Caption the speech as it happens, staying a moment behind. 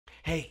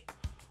Hey,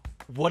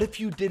 what if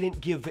you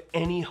didn't give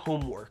any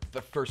homework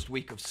the first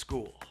week of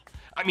school?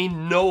 I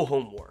mean, no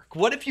homework.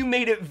 What if you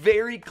made it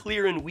very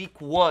clear in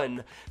week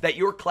 1 that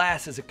your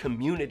class is a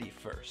community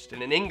first,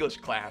 and an English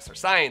class, or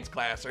science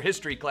class, or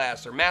history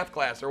class, or math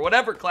class, or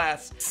whatever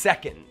class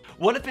second?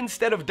 What if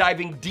instead of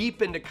diving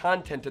deep into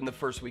content in the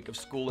first week of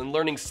school and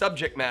learning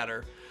subject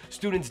matter,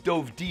 students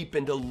dove deep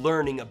into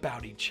learning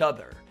about each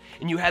other?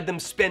 And you had them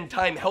spend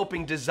time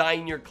helping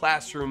design your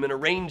classroom and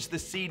arrange the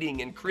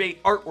seating and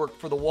create artwork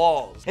for the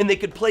walls. And they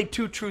could play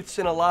 2 truths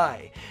and a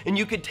lie. And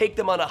you could take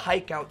them on a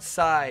hike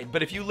outside.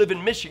 But if you live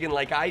in Michigan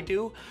like I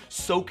do,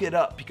 soak it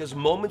up, because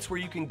moments where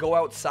you can go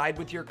outside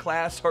with your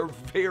class are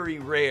very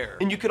rare.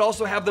 And you could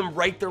also have them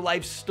write their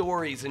life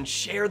stories and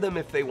share them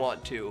if they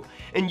want to.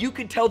 And you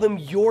could tell them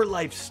your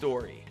life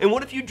story. And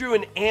what if you drew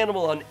an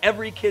animal on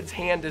every kid's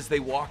hand as they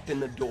walked in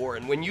the door?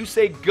 And when you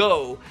say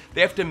go, they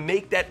have to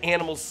make that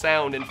animal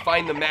sound and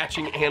find the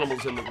matching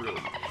animals in the room.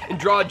 And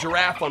draw a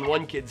giraffe on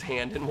one kid's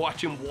hand and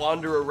watch him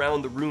wander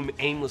around the room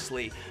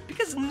aimlessly,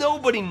 because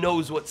nobody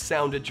knows what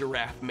sound a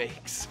giraffe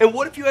makes. And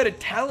what if you had a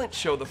talent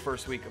show the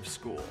first week of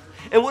school?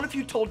 And what if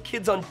you told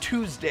kids on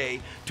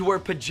Tuesday to wear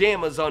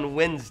pajamas on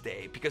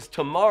Wednesday, because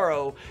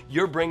tomorrow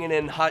you're bringing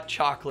in hot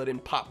chocolate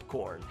and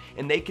popcorn,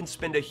 and they can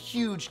spend a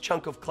huge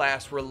chunk of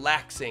class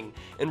relaxing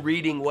and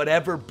reading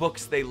whatever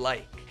books they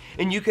like?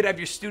 And you could have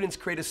your students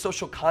create a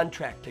social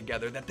contract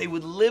together that they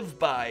would live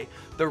by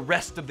the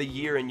rest of the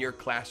year in your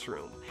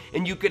classroom.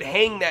 And you could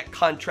hang that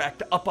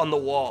contract up on the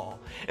wall.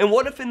 And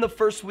what if in the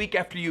first week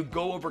after you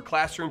go over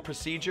classroom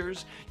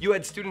procedures, you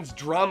had students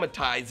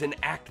dramatize and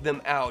act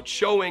them out,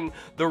 showing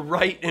the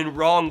right and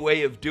wrong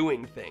way of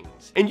doing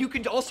things? And you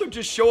could also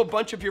just show a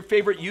bunch of your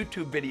favorite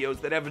YouTube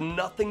videos that have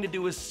nothing to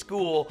do with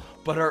school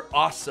but are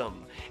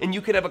awesome. And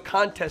you could have a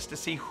contest to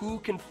see who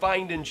can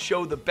find and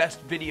show the best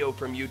video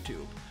from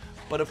YouTube.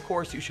 But of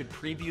course, you should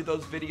preview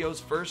those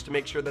videos first to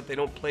make sure that they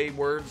don't play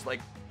words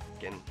like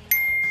f***ing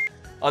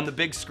on the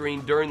big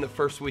screen during the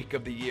first week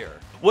of the year.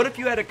 What if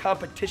you had a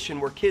competition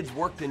where kids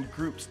worked in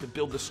groups to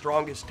build the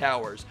strongest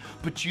towers,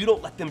 but you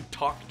don't let them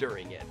talk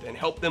during it and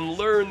help them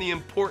learn the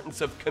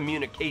importance of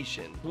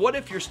communication? What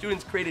if your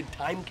students created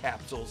time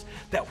capsules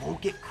that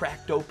won't get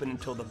cracked open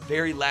until the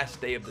very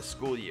last day of the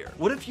school year?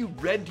 What if you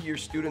read to your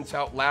students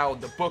out loud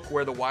the book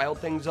Where the Wild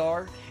Things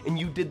Are, and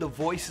you did the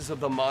voices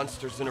of the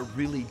monsters in a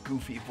really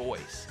goofy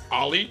voice?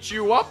 I'll eat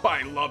you up,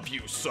 I love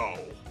you so.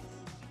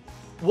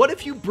 What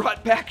if you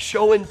brought back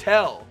show and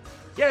tell?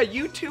 Yeah,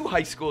 you too,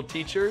 high school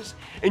teachers.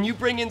 And you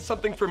bring in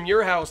something from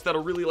your house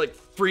that'll really like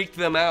freak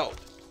them out.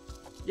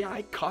 Yeah,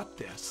 I caught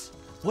this.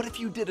 What if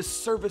you did a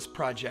service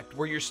project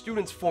where your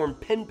students form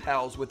pen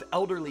pals with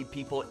elderly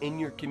people in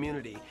your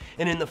community,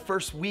 and in the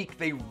first week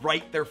they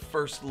write their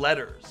first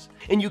letters?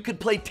 And you could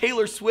play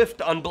Taylor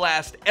Swift on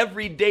blast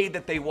every day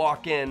that they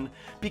walk in,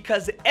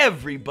 because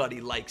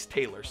everybody likes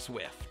Taylor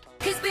Swift.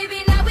 'Cause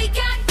baby, now we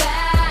got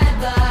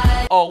bad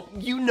vibes. Oh,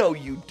 you know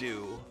you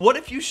do. What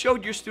if you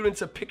showed your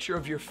students a picture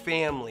of your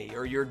family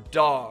or your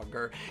dog,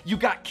 or you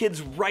got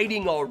kids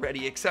writing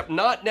already, except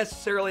not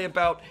necessarily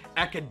about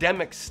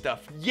academic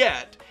stuff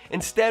yet,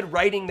 instead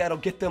writing that'll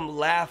get them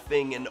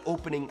laughing and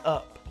opening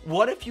up?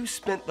 What if you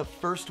spent the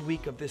first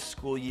week of this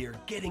school year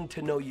getting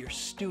to know your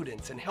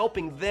students and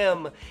helping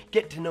them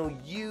get to know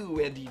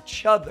you and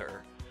each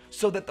other,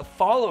 so that the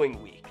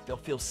following week they'll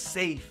feel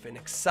safe and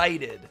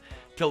excited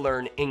to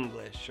learn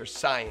English or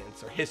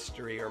science or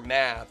history or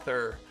math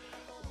or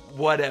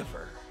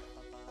whatever?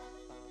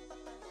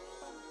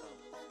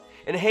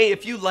 And hey,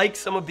 if you like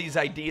some of these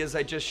ideas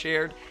I just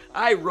shared,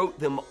 I wrote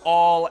them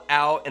all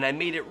out and I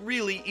made it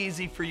really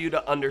easy for you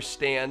to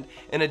understand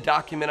in a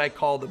document I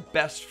call The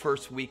Best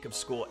First Week of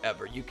School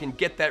Ever. You can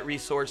get that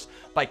resource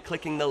by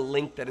clicking the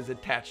link that is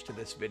attached to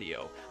this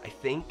video. I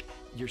think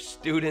your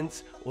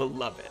students will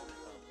love it.